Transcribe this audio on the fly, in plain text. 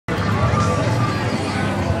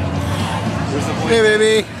Hey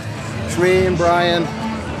baby, it's me and Brian.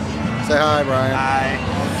 Say hi, Brian.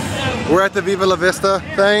 Hi. We're at the Viva la Vista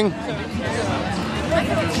thing.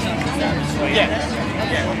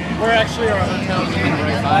 Yeah. We're actually our hotel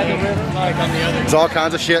right by the river, like on the other. There's all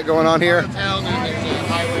kinds of shit going on here.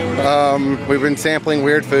 We've been sampling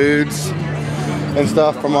weird foods and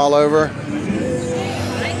stuff from all over.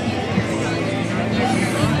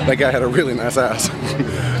 That guy had a really nice ass.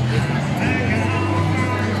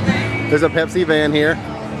 There's a Pepsi van here.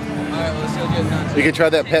 You can try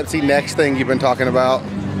that Pepsi Next thing you've been talking about.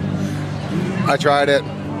 I tried it.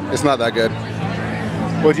 It's not that good.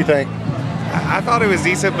 What'd you think? I thought it was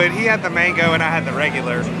decent, but he had the mango and I had the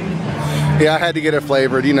regular. Yeah, I had to get it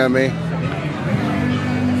flavored. You know me.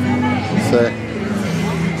 So,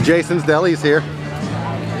 Jason's Deli's here.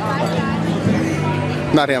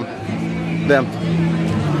 Not him. Them.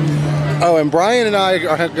 Oh, and Brian and I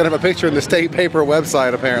are going to have a picture in the State Paper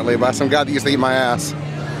website, apparently, by some guy that used to eat my ass.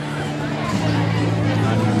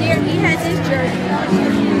 Here, he has his jersey.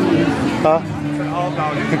 Huh? All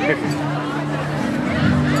about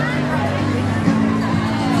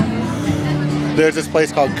There's this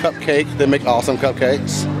place called Cupcake. They make awesome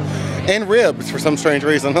cupcakes. And ribs for some strange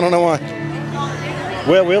reason. I don't know why.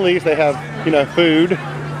 Well, Willie's, they have, you know, food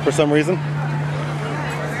for some reason.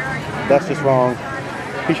 That's just wrong.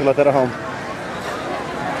 You should let that at home.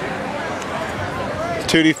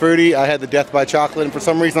 Tutti Frutti, I had the Death by Chocolate, and for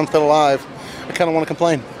some reason I'm still alive. I kind of want to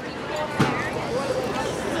complain.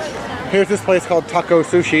 Here's this place called Taco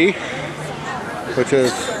Sushi, which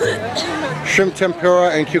is shrimp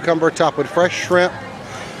tempura and cucumber topped with fresh shrimp,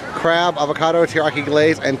 crab, avocado, teriyaki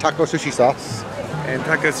glaze, and taco sushi sauce. And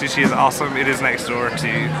Taco Sushi is awesome. It is next door to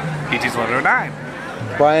PG's 109.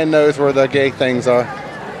 Brian knows where the gay things are.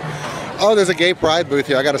 Oh, there's a gay pride booth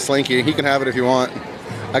here. I got a Slinky. He can have it if you want.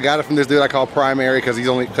 I got it from this dude I call Primary because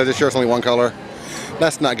his shirt's only one color.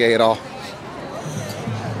 That's not gay at all.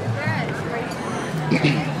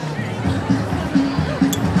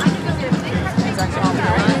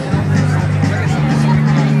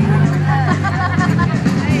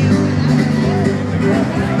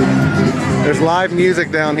 There's live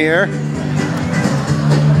music down here.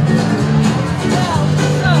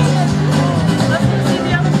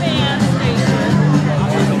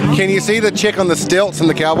 Can you see the chick on the stilts and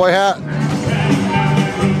the cowboy hat?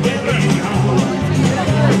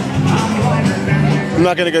 I'm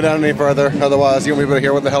not going to go down any further, otherwise you won't be able to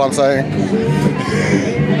hear what the hell I'm saying.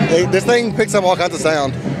 This thing picks up all kinds of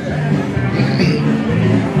sound.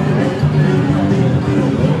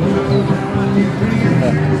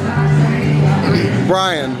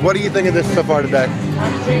 Brian, what do you think of this so far today?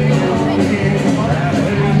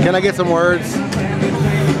 Can I get some words?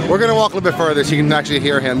 We're going to walk a little bit further so you can actually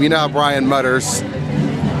hear him. You know how Brian mutters.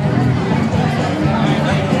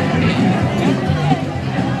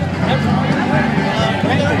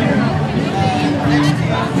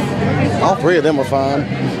 All three of them were fine.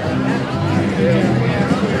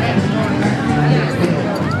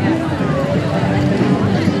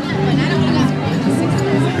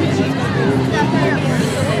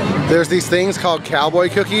 There's these things called cowboy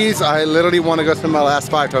cookies. I literally want to go spend my last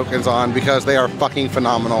 5 tokens on because they are fucking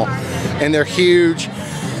phenomenal. And they're huge.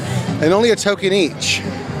 And only a token each.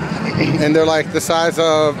 And they're like the size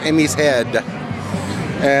of Emmy's head.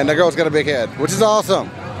 And the girl's got a big head, which is awesome.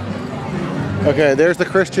 Okay, there's the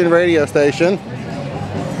Christian radio station.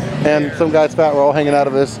 And some guy's fat roll hanging out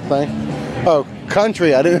of his thing. Oh,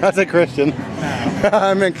 country. I didn't say Christian.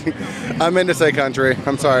 I meant to say country.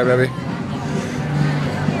 I'm sorry, baby.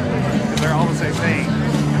 They're all the same thing.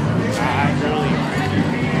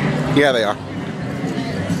 Yeah, they are.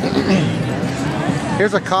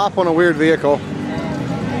 Here's a cop on a weird vehicle.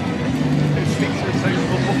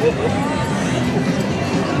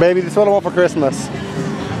 Baby, this is what I want for Christmas.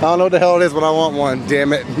 I don't know what the hell it is, but I want one.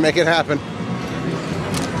 Damn it. Make it happen.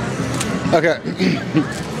 Okay.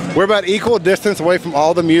 We're about equal distance away from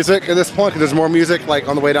all the music at this point, because there's more music like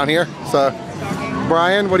on the way down here. So,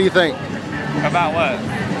 Brian, what do you think? About what?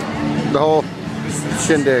 The whole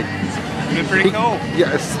shindig. It's been pretty cool.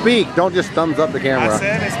 Yeah, speak. Don't just thumbs up the camera. I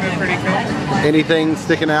said it's been pretty cool. Anything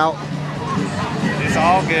sticking out? It's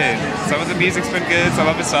all good. Some of the music's been good, some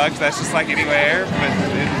of it sucks. That's just like anywhere. But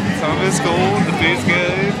some of it's cool. The food's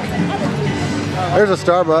good. There's a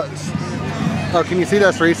Starbucks. Oh, can you see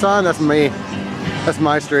that street sign? That's me. That's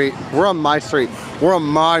my street. We're on my street. We're on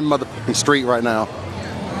my motherfucking street right now.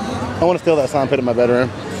 I want to steal that sign, put it in my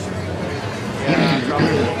bedroom.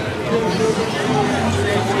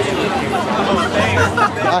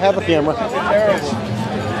 I have a camera.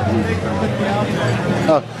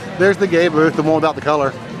 Oh, there's the gay booth, the one without the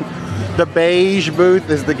color. The beige booth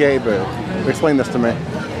is the gay booth. Explain this to me.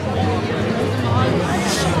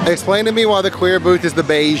 Explain to me why the queer booth is the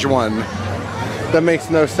beige one. That makes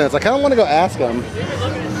no sense. I kind of want to go ask them.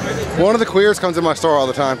 One of the queers comes in my store all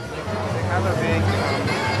the time. Have a big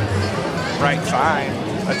bright sign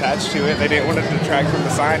attached to it. They didn't want to detract from the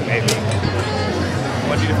sign, maybe. I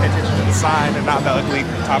want you to pay attention to the sign and not the ugly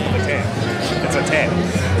top of the tent. It's a tent.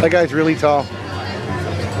 That guy's really tall.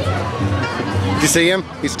 Did you see him?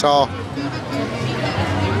 He's tall.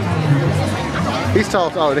 He's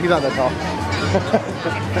tall. Oh, he's not that tall.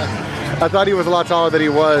 I thought he was a lot taller than he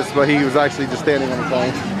was, but he was actually just standing on the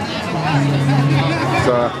thing.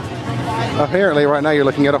 So, apparently right now you're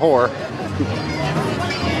looking at a whore.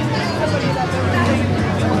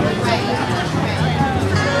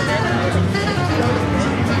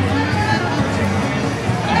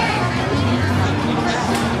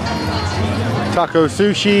 Taco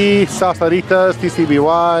sushi, salsaritas,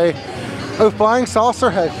 TCBY. Oh, Flying Saucer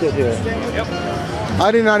has shit here. Yep.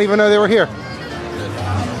 I did not even know they were here.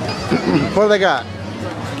 What do they got?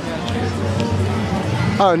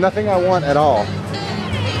 Oh, nothing I want at all.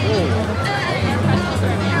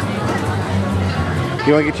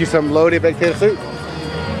 You want to get you some loaded baked potato soup?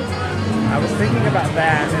 I was thinking about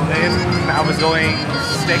that, and then I was going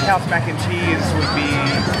steakhouse mac and cheese would be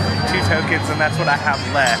 2 tokens, and that's what I have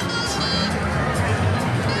left.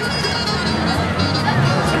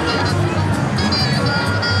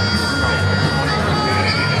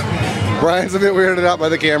 Brian's a bit weirded out by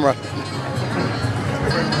the camera.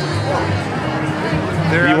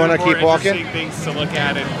 You want to keep walking? Things to look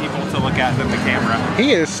at and people to look at than the camera.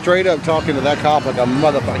 He is straight up talking to that cop like a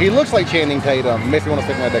motherfucker. He looks like Channing Tatum. Makes me want to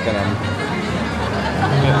stick my dick in him.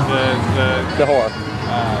 The whore.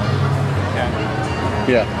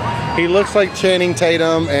 Yeah. He looks like Channing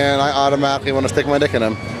Tatum, and I automatically want to stick my dick in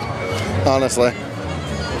him. Honestly. I'm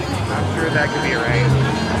sure that could be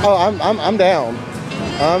arranged. Oh, I'm down.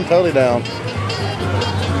 I'm totally down.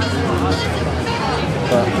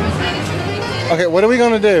 Okay, what are we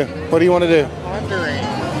gonna do? What do you want to do? Pondering.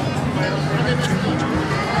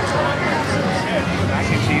 Mac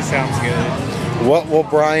and cheese sounds good. What will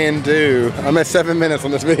Brian do? I'm at 7 minutes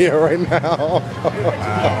on this video right now.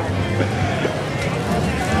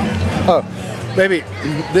 Oh, baby,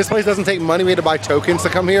 this place doesn't take money. We had to buy tokens to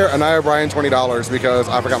come here, and I owe Brian $20 because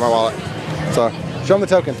I forgot my wallet. So, show him the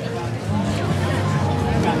token.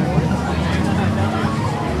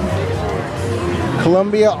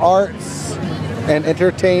 Columbia Arts and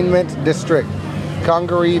Entertainment District,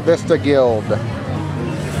 Congaree Vista Guild.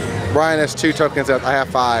 Brian has 2 tokens. I have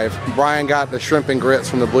 5. Brian got the shrimp and grits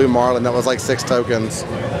from the Blue Marlin. That was like 6 tokens.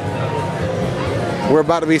 We're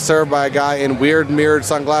about to be served by a guy in weird mirrored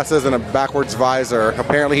sunglasses and a backwards visor.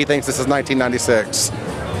 Apparently he thinks this is 1996.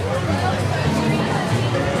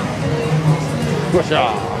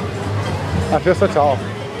 I feel so tall.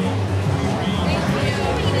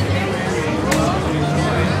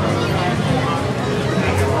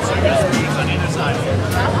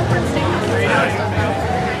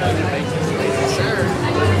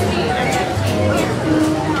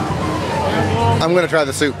 I'm gonna try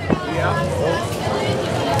the soup.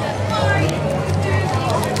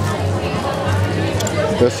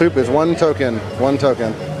 The soup is 1 token. 1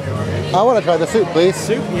 token. I want to try the soup, please.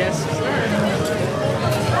 Soup, yes, sir.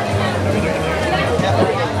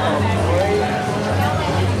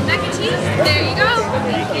 Mac and cheese? There you go.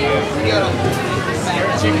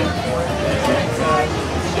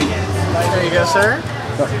 There you go, sir.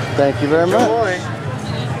 Thank you very much. Boy.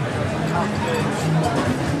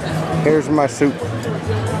 Here's my soup.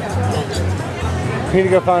 We need to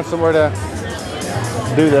go find somewhere to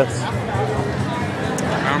do this.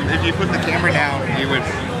 If you put the camera down, you would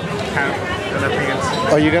have enough hands.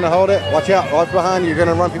 Are you gonna hold it? Watch out, watch behind you. You're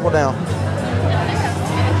gonna run people down.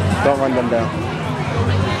 Don't run them down.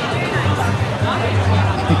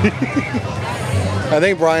 I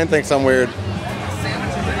think Brian thinks I'm weird.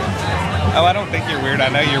 Oh, I don't think you're weird. I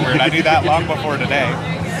know you're weird. I knew that long before today.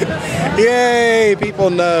 Yay, people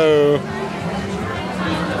know.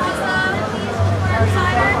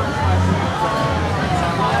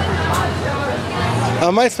 I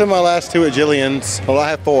might spend my last 2 at Jillian's. Well, I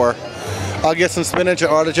have 4. I'll get some spinach and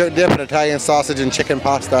artichoke dip and Italian sausage and chicken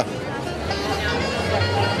pasta.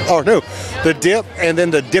 Oh no, the dip and then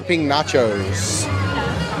the dipping nachos.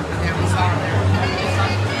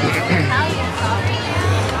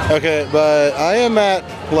 Okay, but I am at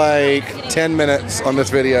like 10 minutes on this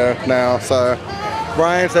video now, so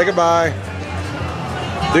Brian, say goodbye.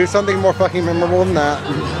 Do something more fucking memorable than that.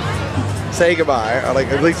 Say goodbye, or like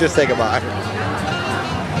at least just say goodbye.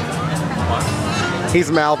 He's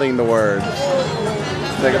mouthing the word.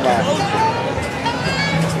 Say goodbye.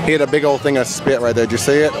 He had a big old thing of spit right there. Did you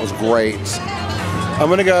see it? It was great. I'm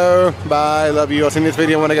gonna go. Bye. Love you. I'll see you in this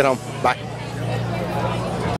video when I get home. Bye.